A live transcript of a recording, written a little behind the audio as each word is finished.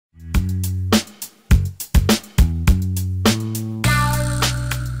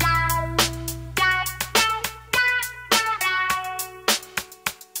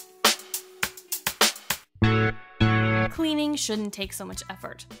shouldn't take so much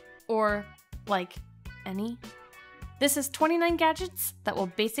effort. Or, like, any. This is 29 gadgets that will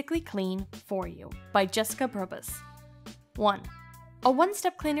basically clean for you by Jessica Probus. 1. A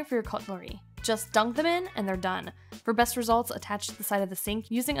one-step cleaner for your cutlery. Just dunk them in and they're done. For best results, attach to the side of the sink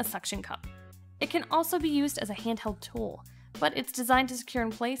using a suction cup. It can also be used as a handheld tool, but it's designed to secure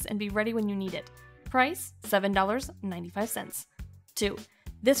in place and be ready when you need it. Price, $7.95. 2.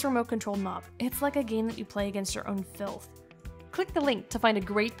 This remote-controlled mop. It's like a game that you play against your own filth. Click the link to find a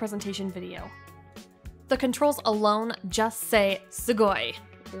great presentation video. The controls alone just say sugoi.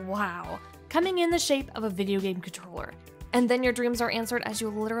 Wow. Coming in the shape of a video game controller. And then your dreams are answered as you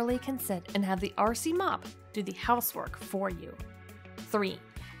literally can sit and have the RC mop do the housework for you. 3.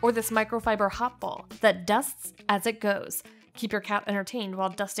 Or this microfiber hop ball that dusts as it goes. Keep your cat entertained while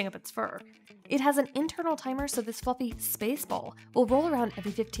dusting up its fur. It has an internal timer, so this fluffy space ball will roll around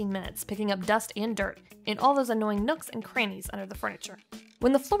every 15 minutes, picking up dust and dirt in all those annoying nooks and crannies under the furniture.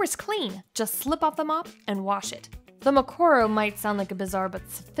 When the floor is clean, just slip off the mop and wash it. The Makoro might sound like a bizarre but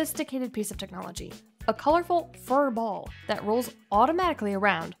sophisticated piece of technology. A colorful fur ball that rolls automatically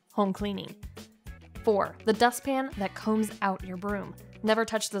around home cleaning. 4. The dustpan that combs out your broom. Never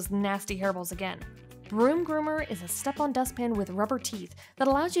touch those nasty hairballs again. Broom Groomer is a step-on dustpan with rubber teeth that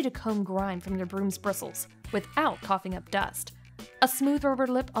allows you to comb grime from your broom's bristles without coughing up dust. A smooth rubber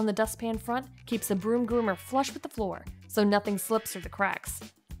lip on the dustpan front keeps the Broom Groomer flush with the floor, so nothing slips through the cracks.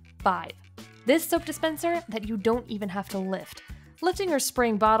 5. This soap dispenser that you don't even have to lift. Lifting or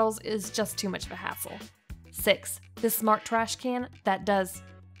spraying bottles is just too much of a hassle. 6. This smart trash can that does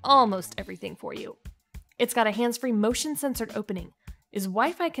almost everything for you. It's got a hands-free motion-censored opening, is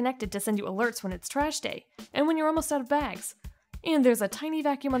Wi-Fi connected to send you alerts when it's trash day, and when you're almost out of bags. And there's a tiny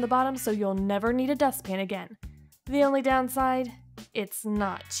vacuum on the bottom so you'll never need a dustpan again. The only downside? It's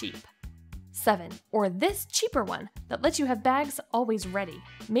not cheap. 7. Or this cheaper one that lets you have bags always ready,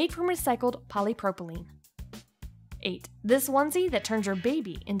 made from recycled polypropylene. 8. This onesie that turns your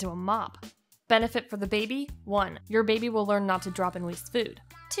baby into a mop. Benefit for the baby? 1. Your baby will learn not to drop and waste food.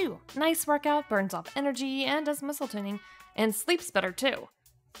 2. Nice workout, burns off energy, and does muscle tuning, and sleeps better too.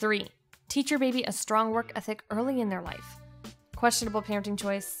 3. Teach your baby a strong work ethic early in their life. Questionable parenting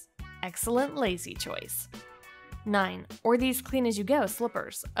choice? Excellent lazy choice. 9. Or these clean as you go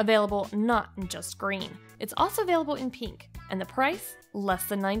slippers, available not in just green. It's also available in pink, and the price? Less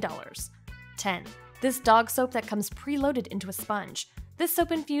than $9. 10. This dog soap that comes preloaded into a sponge. This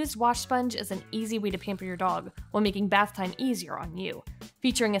soap-infused wash sponge is an easy way to pamper your dog while making bath time easier on you,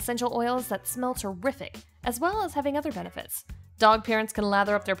 featuring essential oils that smell terrific, as well as having other benefits. Dog parents can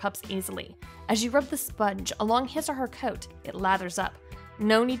lather up their pups easily. As you rub the sponge along his or her coat, it lathers up.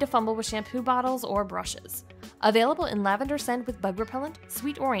 No need to fumble with shampoo bottles or brushes. Available in lavender scent with bug repellent,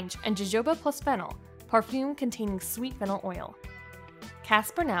 sweet orange, and jojoba plus fennel, perfume containing sweet fennel oil.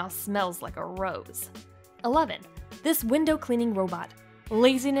 Casper now smells like a rose. 11. This window cleaning robot.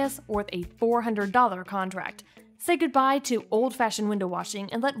 Laziness worth a $400 contract. Say goodbye to old-fashioned window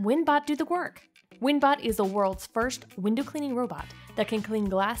washing and let WinBot do the work. WinBot is the world's first window cleaning robot that can clean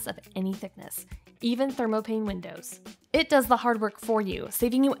glass of any thickness, even thermopane windows. It does the hard work for you,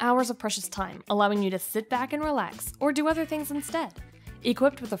 saving you hours of precious time, allowing you to sit back and relax or do other things instead.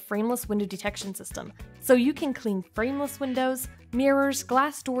 Equipped with a frameless window detection system, so you can clean frameless windows, mirrors,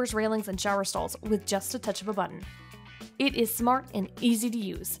 glass doors, railings, and shower stalls with just a touch of a button. It is smart and easy to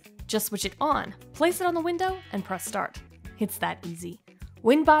use. Just switch it on, place it on the window, and press start. It's that easy.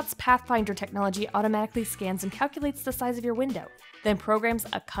 WinBot's Pathfinder technology automatically scans and calculates the size of your window, then programs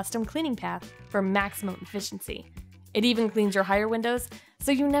a custom cleaning path for maximum efficiency. It even cleans your higher windows,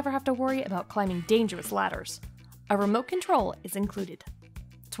 so you never have to worry about climbing dangerous ladders. A remote control is included.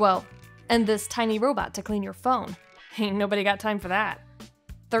 12. And this tiny robot to clean your phone. Ain't nobody got time for that.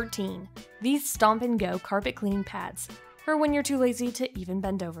 13. These Stomp N Go carpet cleaning pads, for when you're too lazy to even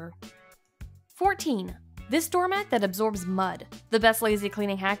bend over. 14. This doormat that absorbs mud. The best lazy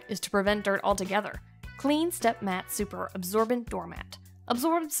cleaning hack is to prevent dirt altogether. Clean Step Mat Super Absorbent Doormat.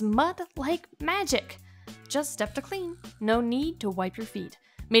 Absorbs mud like magic. Just step to clean. No need to wipe your feet.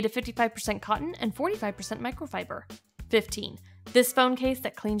 Made of 55% cotton and 45% microfiber. 15. This phone case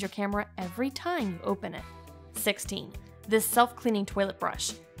that cleans your camera every time you open it. 16. This self-cleaning toilet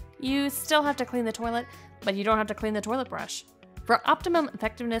brush. You still have to clean the toilet, but you don't have to clean the toilet brush. For optimum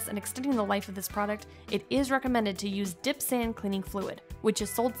effectiveness and extending the life of this product, it is recommended to use dip sand cleaning fluid, which is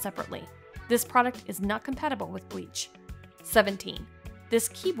sold separately. This product is not compatible with bleach. 17. This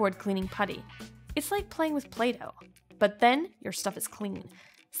keyboard cleaning putty. It's like playing with Play-Doh, but then your stuff is clean.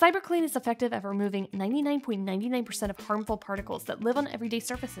 CyberClean is effective at removing 99.99% of harmful particles that live on everyday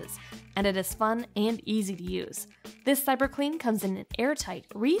surfaces, and it is fun and easy to use. This CyberClean comes in an airtight,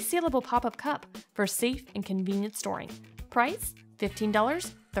 resealable pop-up cup for safe and convenient storing. Price,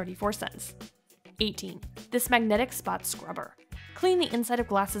 $15.34. 18. This magnetic spot scrubber. Clean the inside of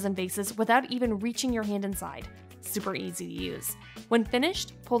glasses and vases without even reaching your hand inside. Super easy to use. When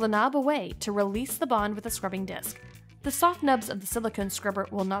finished, pull the knob away to release the bond with a scrubbing disc. The soft nubs of the silicone scrubber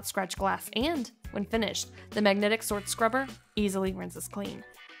will not scratch glass, and, when finished, the magnetic sort scrubber easily rinses clean.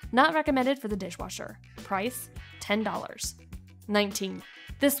 Not recommended for the dishwasher. Price, $10. 19.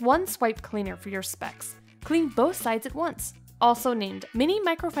 This one-swipe cleaner for your specs. Clean both sides at once. Also named Mini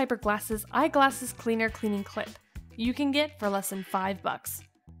Microfiber Glasses Eyeglasses Cleaner Cleaning Clip. You can get for less than $5.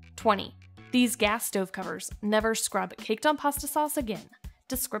 20. These gas stove covers never scrub caked on pasta sauce again.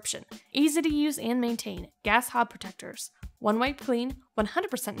 Description: easy to use and maintain, gas hob protectors, one wipe clean,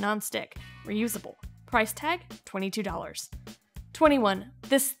 100% non-stick, reusable. Price tag, $22. 21.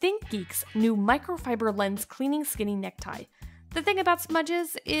 This ThinkGeek's new microfiber lens cleaning skinny necktie. The thing about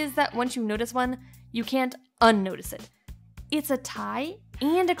smudges is that once you notice one, you can't unnotice it. It's a tie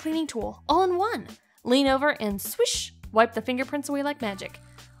and a cleaning tool, all in one. Lean over and swish, wipe the fingerprints away like magic.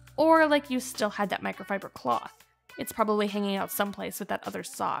 Or like you still had that microfiber cloth. It's probably hanging out someplace with that other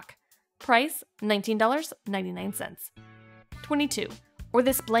sock. Price, $19.99. 22. Or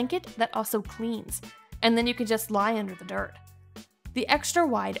this blanket that also cleans, and then you can just lie under the dirt. The extra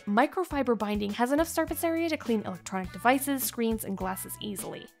wide microfiber binding has enough surface area to clean electronic devices, screens, and glasses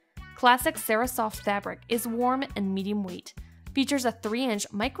easily. Classic Sarah Soft fabric is warm and medium weight. Features a 3-inch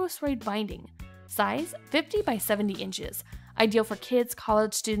micro-suede binding. Size, 50 by 70 inches. Ideal for kids,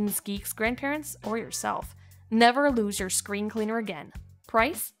 college students, geeks, grandparents, or yourself. Never lose your screen cleaner again.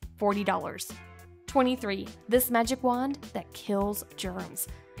 Price, $40. 23. This magic wand that kills germs.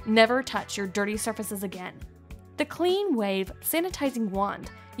 Never touch your dirty surfaces again. The Clean Wave sanitizing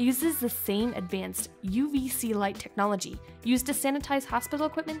wand uses the same advanced UVC light technology used to sanitize hospital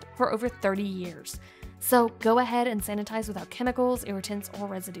equipment for over 30 years. So go ahead and sanitize without chemicals, irritants, or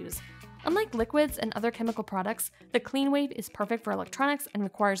residues. Unlike liquids and other chemical products, the Clean Wave is perfect for electronics and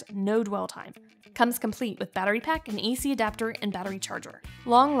requires no dwell time. Comes complete with battery pack, an AC adapter, and battery charger.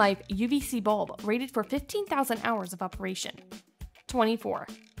 Long life UVC bulb rated for 15,000 hours of operation. 24.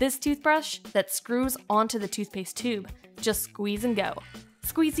 This toothbrush that screws onto the toothpaste tube. Just squeeze and go.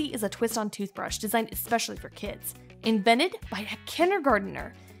 Squeezy is a twist-on toothbrush designed especially for kids. Invented by a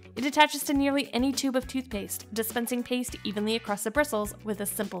kindergartner. It attaches to nearly any tube of toothpaste, dispensing paste evenly across the bristles with a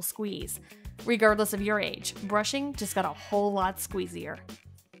simple squeeze. Regardless of your age, brushing just got a whole lot squeezier.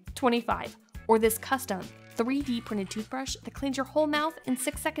 25. Or this custom 3D printed toothbrush that cleans your whole mouth in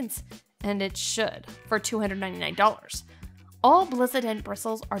 6 seconds. And it should, for $299. All Blizzardent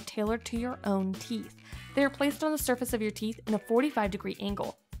bristles are tailored to your own teeth. They are placed on the surface of your teeth in a 45-degree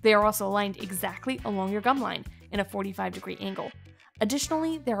angle. They are also aligned exactly along your gum line in a 45-degree angle.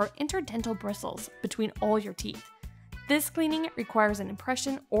 Additionally, there are interdental bristles between all your teeth. This cleaning requires an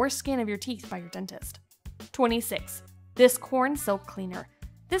impression or scan of your teeth by your dentist. 26. This corn silk cleaner.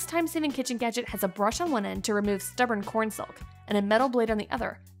 This time-saving kitchen gadget has a brush on one end to remove stubborn corn silk and a metal blade on the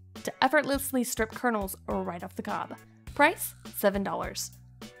other to effortlessly strip kernels right off the cob. Price, $7.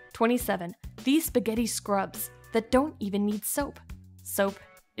 27. These spaghetti scrubs that don't even need soap. Soap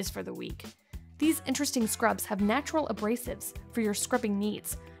is for the weak. These interesting scrubs have natural abrasives for your scrubbing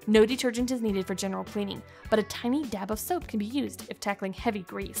needs. No detergent is needed for general cleaning, but a tiny dab of soap can be used if tackling heavy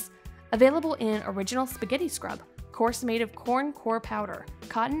grease. Available in Original Spaghetti Scrub, course made of corn core powder,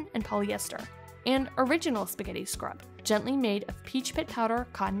 cotton, and polyester, and Original Spaghetti Scrub, gently made of peach pit powder,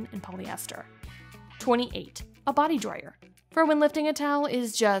 cotton, and polyester. 28. A body dryer. For when lifting a towel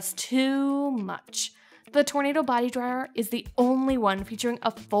is just too much. The Tornado Body Dryer is the only one featuring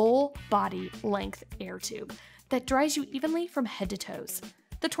a full body length air tube that dries you evenly from head to toes.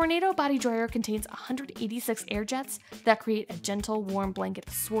 The Tornado Body Dryer contains 186 air jets that create a gentle, warm blanket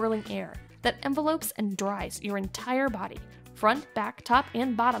of swirling air that envelopes and dries your entire body, front, back, top,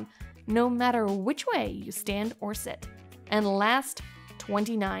 and bottom, no matter which way you stand or sit. And last,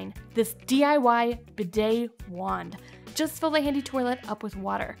 29. This DIY bidet wand. Just fill the handy toilet up with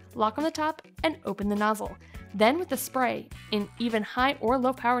water, lock on the top, and open the nozzle. Then with the spray, in even high or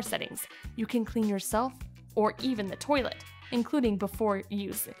low power settings, you can clean yourself or even the toilet, including before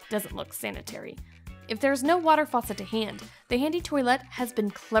use. It doesn't look sanitary. If there's no water faucet to hand, the handy toilet has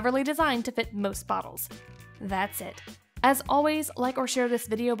been cleverly designed to fit most bottles. That's it. As always, like or share this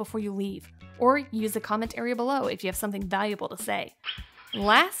video before you leave, or use the comment area below if you have something valuable to say.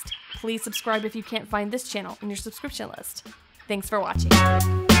 Last, please subscribe if you can't find this channel in your subscription list. Thanks for watching.